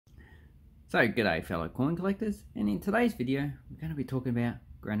So, g'day fellow coin collectors, and in today's video we're going to be talking about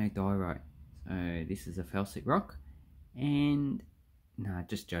granodiorite. So this is a felsic rock, and no,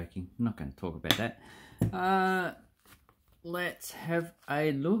 just joking, I'm not going to talk about that. Let's have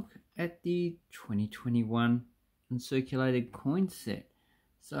a look at the 2021 uncirculated coin set.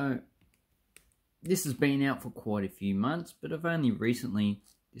 So this has been out for quite a few months, but I've only recently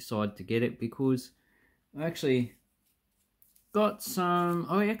decided to get it because I actually got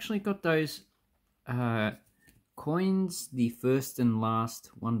those coins, the first and last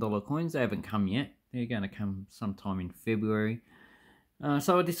 $1 coins. They haven't come yet. They're going to come sometime in February.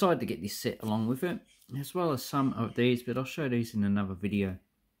 So I decided to get this set along with it, as well as some of these, but I'll show these in another video.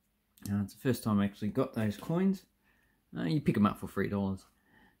 It's the first time I actually got those coins. You pick them up for $3.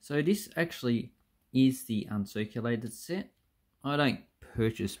 So this actually is the uncirculated set. I don't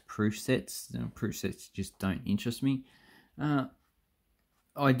purchase proof sets. Proof sets just don't interest me.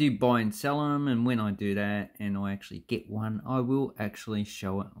 I do buy and sell them, and when I do that and I actually get one, I will actually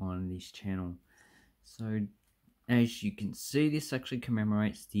show it on this channel. So as you can see, this actually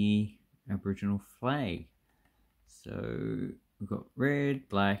commemorates the Aboriginal flag. So we've got red,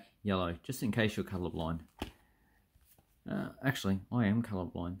 black, yellow, just in case you're colourblind. Actually, I am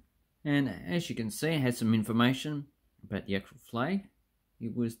colourblind. And as you can see, it has some information about the actual flag.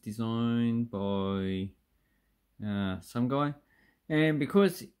 It was designed by some guy, and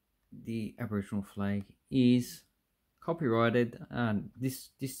because the Aboriginal flag is copyrighted, this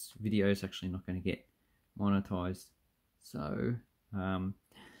video is actually not going to get monetized. So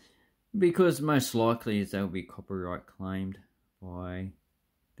because most likely is they'll be copyright claimed by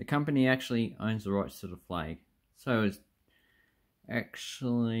the company actually owns the rights to the flag. So it's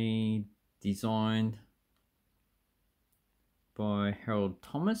actually designed by Harold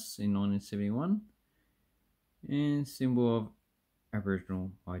Thomas in 1971 and symbol of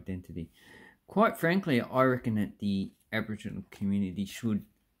Aboriginal identity. Quite frankly, I reckon that the Aboriginal community should,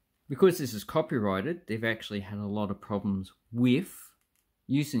 because this is copyrighted, they've actually had a lot of problems with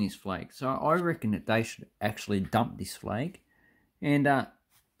using this flag. So I reckon that they should actually dump this flag, and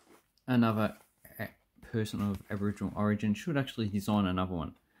another person of Aboriginal origin should actually design another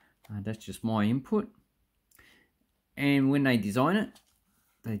one. That's just my input. And when they design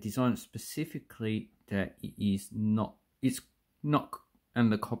it specifically that it's not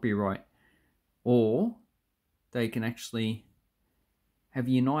under copyright, or they can actually have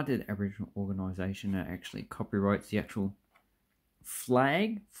a united Aboriginal organisation that actually copyrights the actual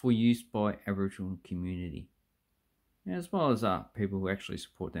flag for use by Aboriginal community, as well as people who actually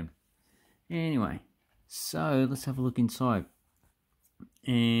support them. Anyway, so let's have a look inside,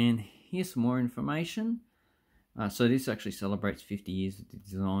 and here's some more information. So this actually celebrates 50 years of the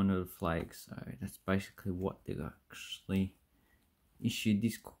design of the flag. So that's basically what they actually issued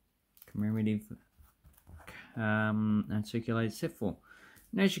this commemorative uncirculated set for.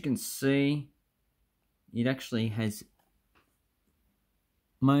 And as you can see, it actually has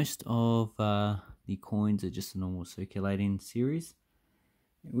most of the coins are just a normal circulating series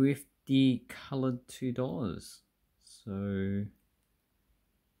with the coloured $2. So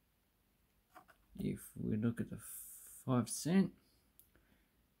if we look at the 5 cent,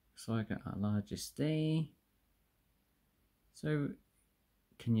 looks like a largest D. So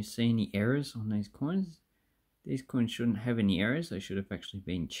can you see any errors on these coins? These coins shouldn't have any errors. They should have actually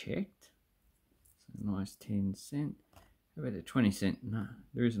been checked. So nice 10 cent. How about the 20 cent? No,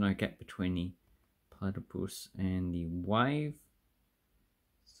 there is no gap between the platypus and the wave.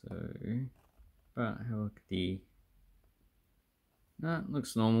 So, but have a look at the, no, it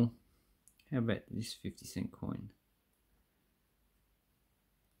looks normal. How about this 50 cent coin?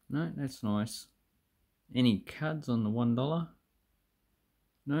 No, that's nice. Any cards on the $1?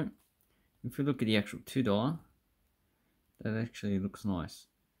 No. If we look at the actual $2, that actually looks nice.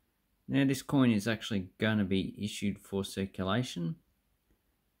 Now this coin is actually going to be issued for circulation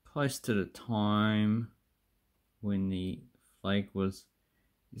close to the time when the flag was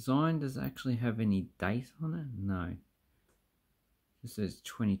designed. Does it actually have any date on it? No. It says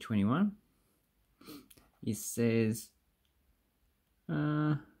 2021. It says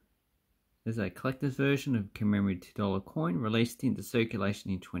there's a collector's version of commemorative $2 coin released into circulation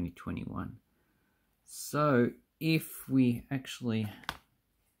in 2021. So if we actually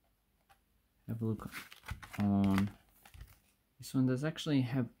have a look on this one, does actually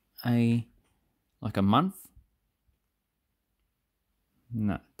have a month?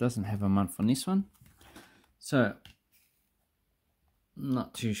 No, it doesn't have a month on this one. So I'm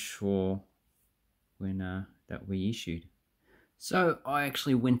not too sure when that we issued. So I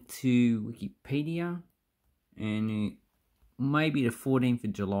actually went to Wikipedia, and it maybe the 14th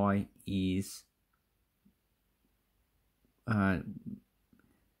of July is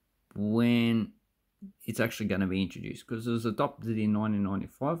when it's actually going to be introduced, because it was adopted in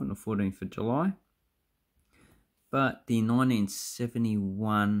 1995 on the 14th of July, but the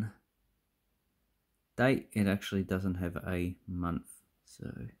 1971 date, it actually doesn't have a month.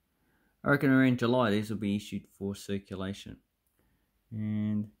 So I reckon around July these will be issued for circulation.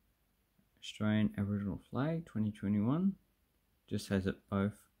 And Australian Aboriginal flag 2021 just has it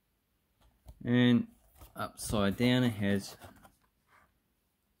both, and upside down it has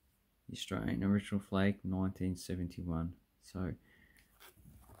the Australian Original flag 1971. So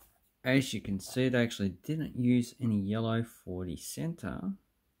as you can see, they actually didn't use any yellow for the centre.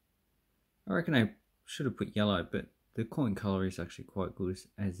 I reckon they should have put yellow, but the coin colour is actually quite good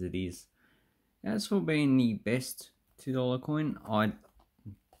as it is. As for being the best $2 coin, I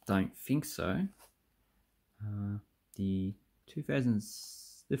don't think so. The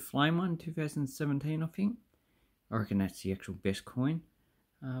flame one, 2017, I think. I reckon that's the actual best coin.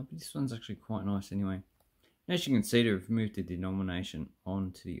 But this one's actually quite nice anyway. As you can see, they've moved the denomination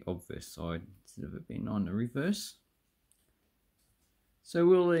onto the obverse side instead of it being on the reverse. So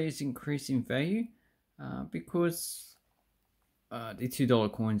will these increase in value? Because the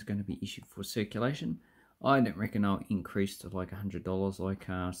 $2 coin is going to be issued for circulation, I don't reckon they'll increase to like $100 like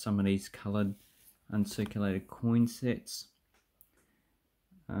some of these coloured uncirculated coin sets.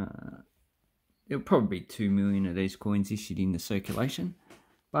 There'll probably be 2 million of these coins issued into circulation,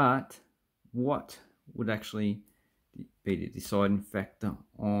 but what would actually be the deciding factor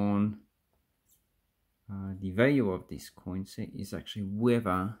on the value of this coin set is actually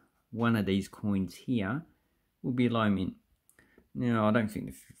whether one of these coins here will be low mint. Now, I don't think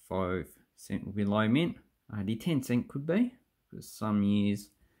the 5 cent will be low mint. The 10 cent could be, because some years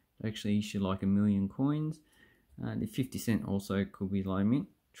they actually issue like 1 million coins. The 50 cent also could be low mint.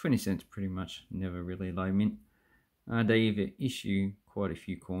 20 cents pretty much never really low mint. They either issue quite a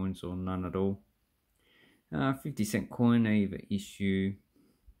few coins or none at all. 50 cent coin, they either issue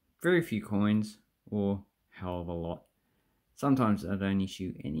very few coins or hell of a lot. Sometimes they don't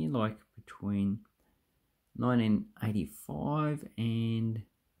issue any, like between 1985 and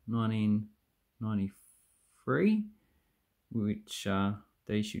 1993, which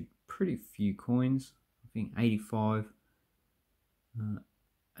they issued pretty few coins. I think 85,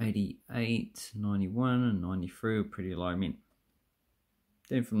 88, 91 and 93 were pretty low mint.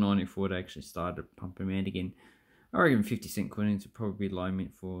 Then from 94 they actually started pumping them out again. I reckon 50 cent coins will probably be low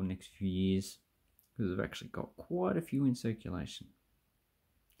mint for the next few years, because they've actually got quite a few in circulation.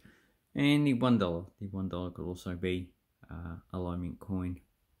 And the $1, could also be a low mint coin.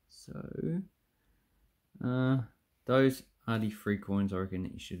 So those are the 3 coins I reckon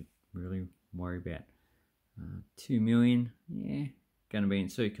that you should really worry about. 2 million, yeah, going to be in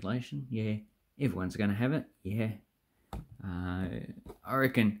circulation, yeah. Everyone's going to have it, yeah. I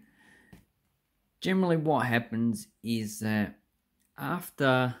reckon generally what happens is that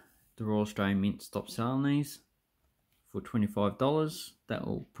after the Royal Australian Mint stops selling these for $25, that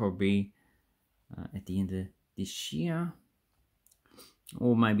will probably at the end of this year,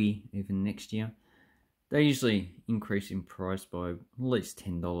 or maybe even next year. They usually increase in price by at least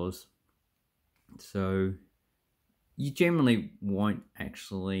 $10. So you generally won't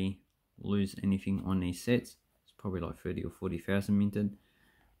actually lose anything on these sets. It's probably like 30 or 40,000 minted.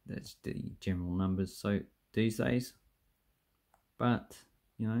 That's the general numbers so these days. But,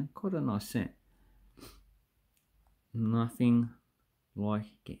 you know, quite a nice set. Nothing like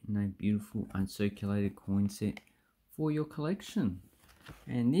getting a beautiful uncirculated coin set for your collection.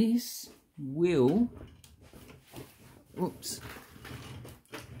 And this will, oops,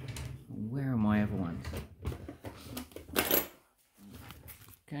 where are my other ones?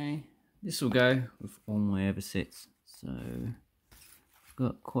 Okay, this will go with all my other sets. So I've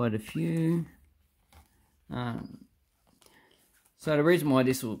got quite a few. So the reason why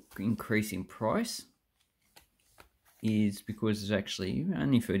this will increase in price is because there's actually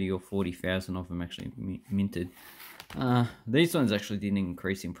only 30 or 40,000 of them actually minted. These ones actually didn't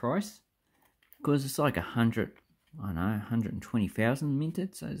increase in price because it's like 120,000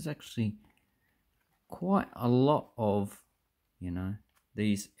 minted. So there's actually quite a lot of, you know,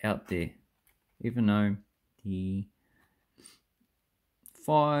 these out there. Even though the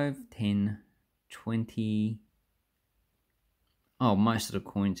 5, 10, 20, most of the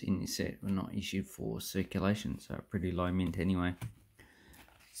coins in this set were not issued for circulation, so pretty low mint anyway.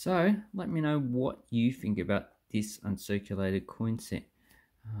 So let me know what you think about this uncirculated coin set.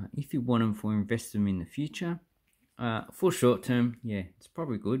 If you want them for investment in the future, for short term, yeah, it's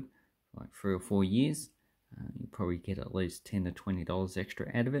probably good, like 3 or 4 years. You probably get at least $10 to $20 extra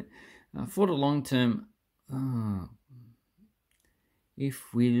out of it. For the long term,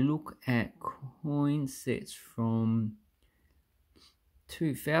 if we look at coin sets from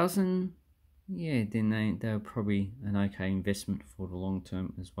 2000, yeah, then they're probably an okay investment for the long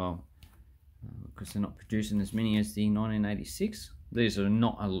term as well, because they're not producing as many as the 1986. These are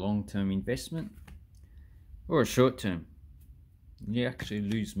not a long-term investment or a short-term. You actually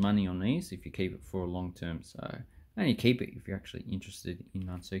lose money on these if you keep it for a long term, so only keep it if you're actually interested in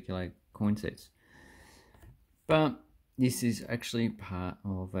uncirculated coin sets. But this is actually part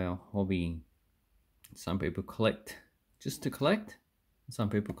of our hobby. Some people collect just to collect, some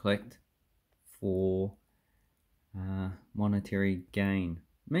people collect for monetary gain.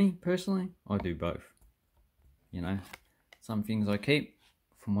 Me personally, I do both. You know, some things I keep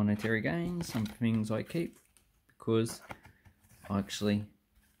for monetary gain, some things I keep because I actually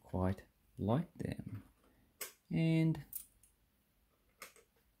quite like them, and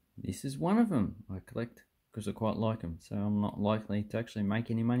this is one of them I collect because I quite like them. So I'm not likely to actually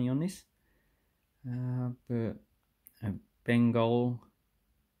make any money on this, but a Bengal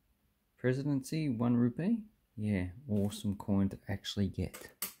presidency 1 rupee, yeah, awesome coin to actually get.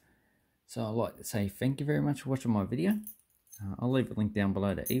 So I'd like to say thank you very much for watching my video. I'll leave a link down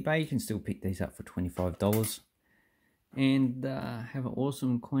below to eBay. You can still pick these up for $25. And have an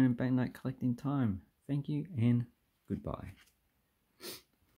awesome coin and banknote collecting time. Thank you and goodbye.